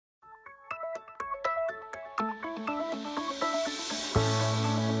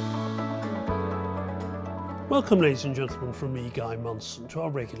Welcome, ladies and gentlemen, from me, Guy Munson, to our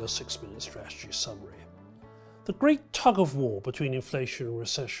regular 6-minute strategy summary. The great tug-of-war between inflation and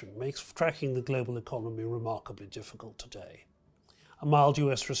recession makes tracking the global economy remarkably difficult today. A mild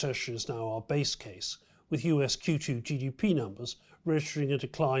US recession is now our base case, with US Q2 GDP numbers registering a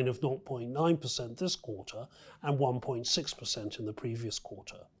decline of 0.9% this quarter and 1.6% in the previous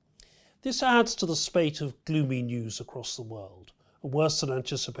quarter. This adds to the spate of gloomy news across the world. A worse than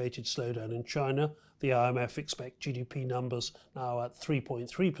anticipated slowdown in China. The IMF expect GDP numbers now at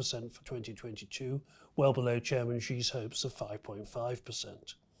 3.3% for 2022, well below Chairman Xi's hopes of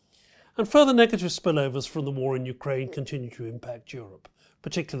 5.5%. And further negative spillovers from the war in Ukraine continue to impact Europe,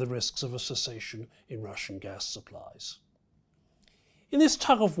 particularly the risks of a cessation in Russian gas supplies. In this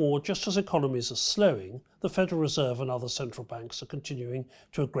tug-of-war, just as economies are slowing, the Federal Reserve and other central banks are continuing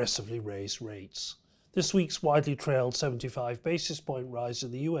to aggressively raise rates. This week's widely trailed 75 basis point rise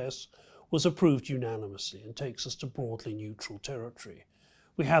in the US was approved unanimously and takes us to broadly neutral territory.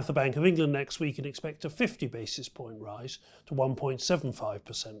 We have the Bank of England next week and expect a 50 basis point rise to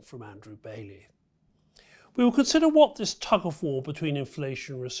 1.75% from Andrew Bailey. We will consider what this tug-of-war between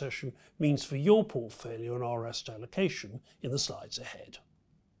inflation and recession means for your portfolio and our asset allocation in the slides ahead.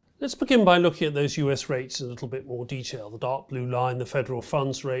 Let's begin by looking at those US rates in a little bit more detail. The dark blue line, the federal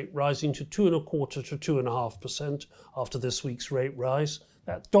funds rate, rising to 2.25% to 2.5% after this week's rate rise.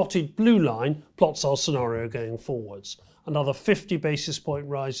 That dotted blue line plots our scenario going forwards. Another 50 basis point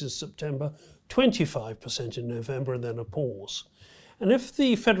rise in September, 25% in November, and then a pause. And if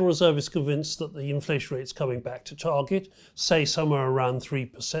the Federal Reserve is convinced that the inflation rate is coming back to target, say somewhere around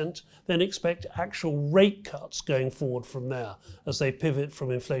 3%, then expect actual rate cuts going forward from there as they pivot from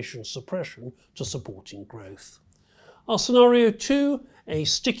inflation suppression to supporting growth. Our scenario 2, a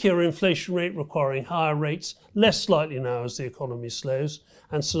stickier inflation rate requiring higher rates, less likely now as the economy slows,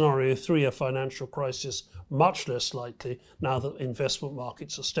 and scenario 3, a financial crisis, much less likely now that investment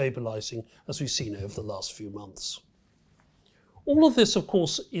markets are stabilising as we've seen over the last few months. All of this, of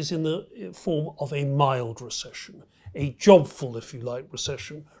course, is in the form of a mild recession, a jobful, if you like,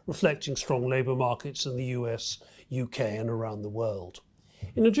 recession, reflecting strong labour markets in the US, UK and around the world.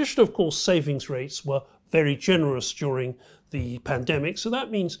 In addition, of course, savings rates were very generous during the pandemic, so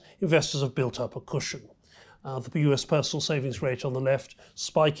that means investors have built up a cushion. The US personal savings rate on the left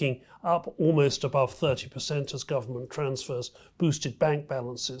spiking up almost above 30% as government transfers boosted bank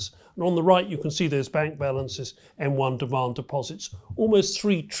balances. And on the right you can see those bank balances, M1 demand deposits, almost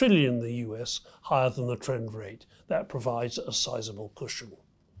 $3 trillion in the US, higher than the trend rate. That provides a sizable cushion.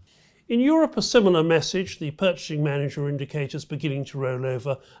 In Europe, a similar message, the purchasing manager indicators beginning to roll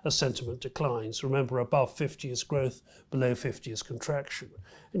over as sentiment declines. Remember, above 50 is growth, below 50 is contraction.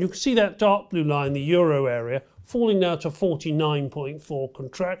 And you can see that dark blue line, the euro area, falling now to 49.4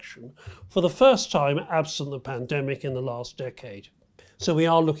 contraction for the first time absent the pandemic in the last decade. So we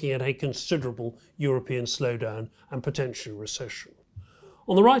are looking at a considerable European slowdown and potentially recession.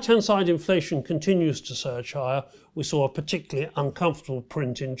 On the right-hand side, inflation continues to surge higher. We saw a particularly uncomfortable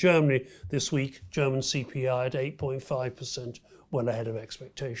print in Germany this week, German CPI at 8.5%, well ahead of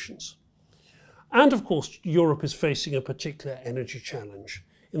expectations. And of course, Europe is facing a particular energy challenge.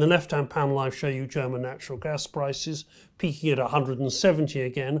 In the left-hand panel, I show you German natural gas prices peaking at 170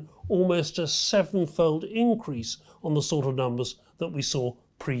 again, almost a 7-fold increase on the sort of numbers that we saw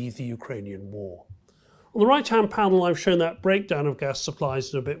pre the Ukrainian war. On the right-hand panel, I've shown that breakdown of gas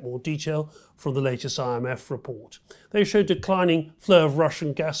supplies in a bit more detail from the latest IMF report. They show declining flow of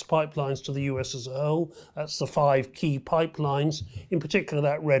Russian gas pipelines to the US as a whole. That's the 5 key pipelines, in particular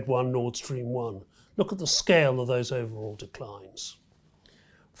that red one, Nord Stream 1. Look at the scale of those overall declines.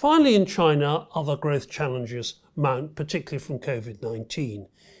 Finally, in China, other growth challenges mount, particularly from COVID-19.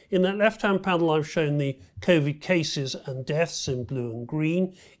 In that left-hand panel, I've shown the COVID cases and deaths in blue and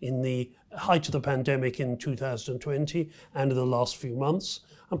green in the height of the pandemic in 2020 and in the last few months,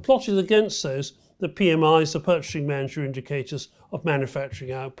 and plotted against those the PMIs, the purchasing manager indicators of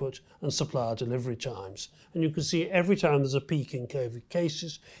manufacturing output and supplier delivery times. And you can see every time there's a peak in COVID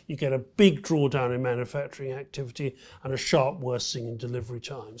cases, you get a big drawdown in manufacturing activity and a sharp worsening in delivery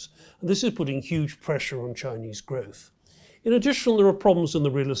times. And this is putting huge pressure on Chinese growth. In addition, there are problems in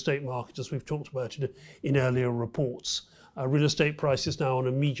the real estate market, as we've talked about in earlier reports. Real estate prices now on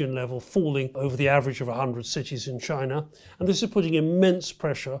a median level falling over the average of 100 cities in China, and this is putting immense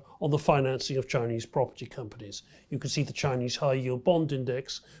pressure on the financing of Chinese property companies. You can see the Chinese high yield bond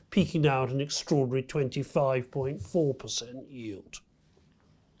index peaking now at an extraordinary 25.4% yield.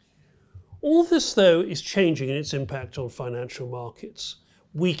 All this, though, is changing in its impact on financial markets.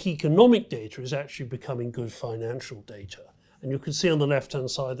 Weak economic data is actually becoming good financial data. And you can see on the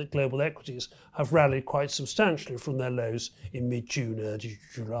left-hand side that global equities have rallied quite substantially from their lows in mid-June, early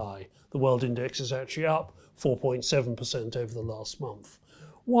July. The world index is actually up 4.7% over the last month.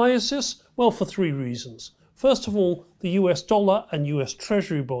 Why is this? Well, for three reasons. First of all, the US dollar and US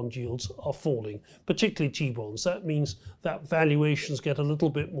Treasury bond yields are falling, particularly T-bonds. That means that valuations get a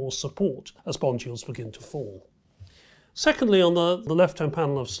little bit more support as bond yields begin to fall. Secondly, on the left-hand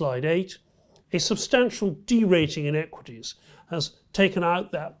panel of slide 8, a substantial derating in equities has taken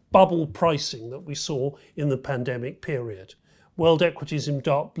out that bubble pricing that we saw in the pandemic period. World equities in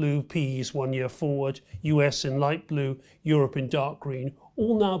dark blue, PEs 1 year forward, US in light blue, Europe in dark green,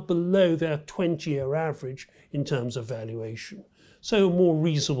 all now below their 20-year average in terms of valuation. So more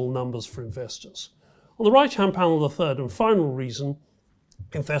reasonable numbers for investors. On the right-hand panel, the third and final reason,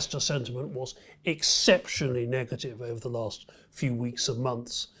 investor sentiment was exceptionally negative over the last few weeks and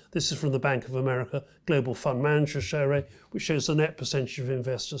months. This is from the Bank of America Global Fund Manager Survey, which shows the net percentage of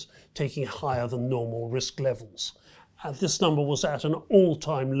investors taking higher than normal risk levels. This number was at an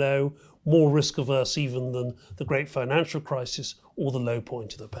all-time low, more risk-averse even than the great financial crisis or the low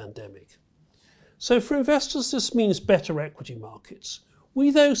point of the pandemic. So for investors, this means better equity markets. We,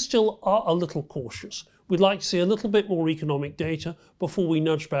 though, still are a little cautious. We'd like to see a little bit more economic data before we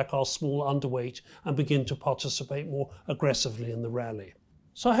nudge back our small underweight and begin to participate more aggressively in the rally.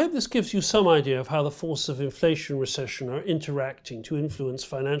 So I hope this gives you some idea of how the forces of inflation and recession are interacting to influence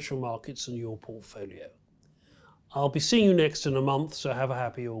financial markets and your portfolio. I'll be seeing you next in a month, so have a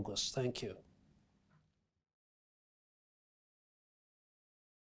happy August. Thank you.